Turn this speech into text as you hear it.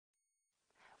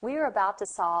We are about to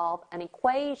solve an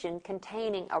equation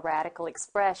containing a radical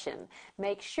expression.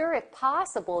 Make sure, if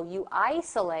possible, you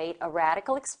isolate a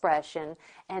radical expression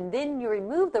and then you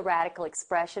remove the radical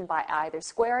expression by either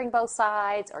squaring both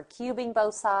sides or cubing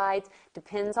both sides,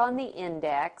 depends on the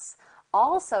index.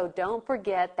 Also, don't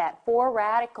forget that for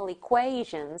radical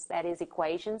equations, that is,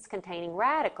 equations containing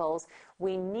radicals,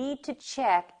 we need to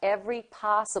check every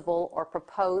possible or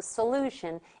proposed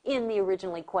solution in the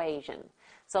original equation.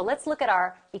 So let's look at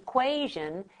our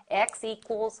equation. X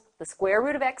equals the square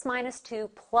root of x minus 2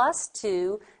 plus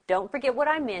 2. Don't forget what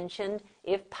I mentioned.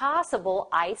 If possible,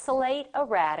 isolate a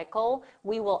radical.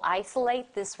 We will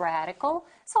isolate this radical.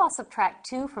 So I'll subtract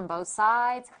 2 from both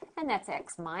sides, and that's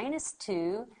x minus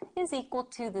 2 is equal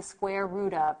to the square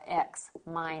root of x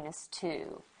minus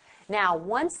 2. Now,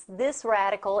 once this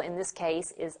radical, in this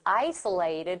case, is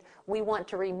isolated, we want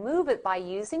to remove it by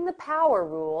using the power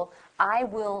rule. I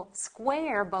will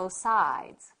square both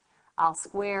sides. I'll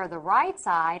square the right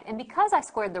side, and because I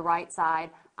squared the right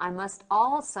side, I must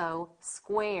also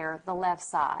square the left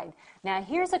side. Now,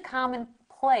 here's a common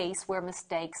place where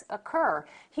mistakes occur.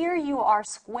 Here you are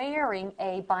squaring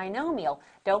a binomial.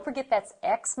 Don't forget that's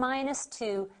x minus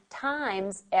 2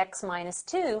 times x minus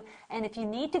 2, and if you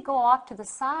need to go off to the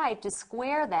side to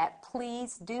square that,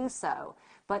 please do so.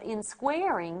 But in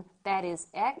squaring, that is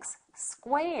x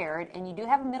squared, and you do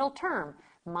have a middle term,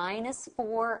 minus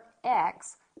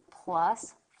 4x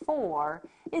plus 4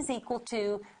 is equal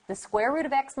to the square root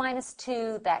of x minus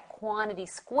 2, that quantity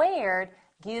squared,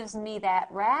 gives me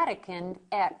that radicand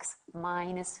x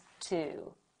minus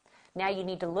 2. Now you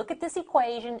need to look at this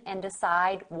equation and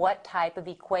decide what type of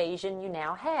equation you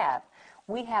now have.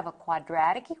 We have a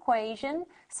quadratic equation,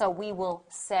 so we will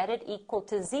set it equal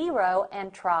to 0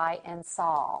 and try and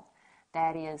solve.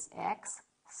 That is x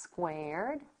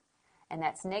squared, and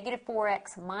that's negative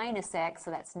 4x minus x,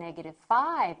 so that's negative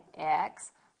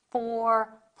 5x.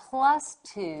 4 plus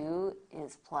 2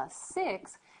 is plus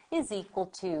 6 is equal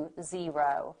to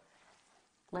 0.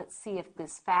 Let's see if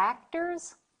this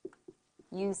factors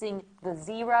using the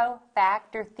zero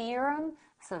factor theorem.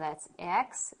 So that's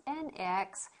x and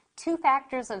x, 2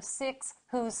 factors of 6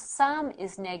 whose sum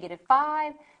is negative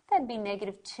 5. That'd be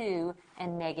negative 2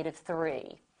 and negative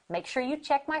 3. Make sure you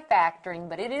check my factoring,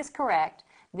 but it is correct.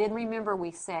 Then remember,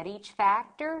 we set each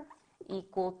factor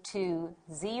equal to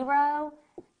 0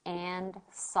 and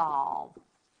solve.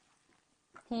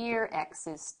 Here x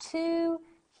is 2,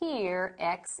 here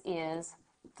x is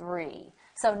 3.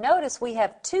 So notice we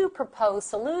have 2 proposed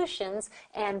solutions,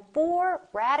 and for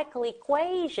radical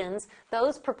equations,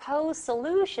 those proposed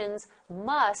solutions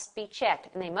must be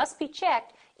checked, and they must be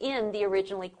checked in the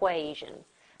original equation.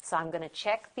 So I'm going to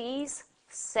check these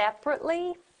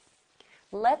separately.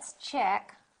 Let's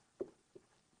check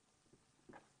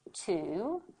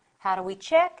 2. How do we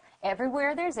check?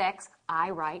 Everywhere there's x,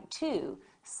 I write 2.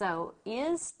 So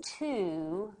is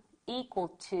 2 equal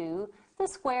to the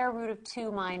square root of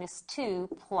 2 minus 2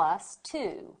 plus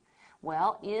 2?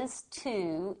 Well, is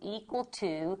 2 equal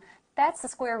to, that's the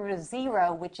square root of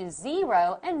 0, which is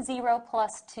 0, and 0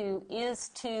 plus 2 is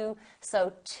 2,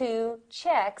 so 2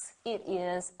 checks, it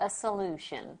is a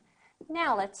solution.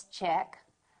 Now let's check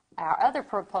our other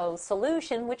proposed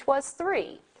solution, which was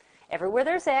 3. Everywhere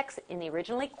there's x in the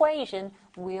original equation,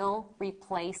 we'll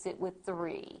replace it with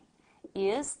 3.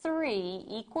 Is 3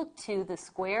 equal to the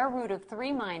square root of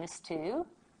 3 minus 2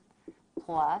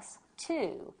 plus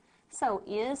 2? So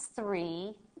is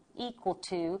 3 equal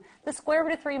to, the square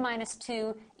root of 3 minus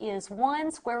 2 is 1,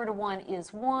 square root of 1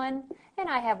 is 1, and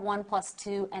I have 1 plus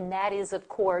 2, and that is, of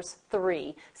course,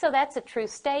 3. So that's a true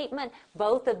statement.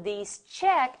 Both of these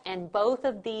check, and both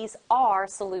of these are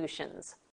solutions.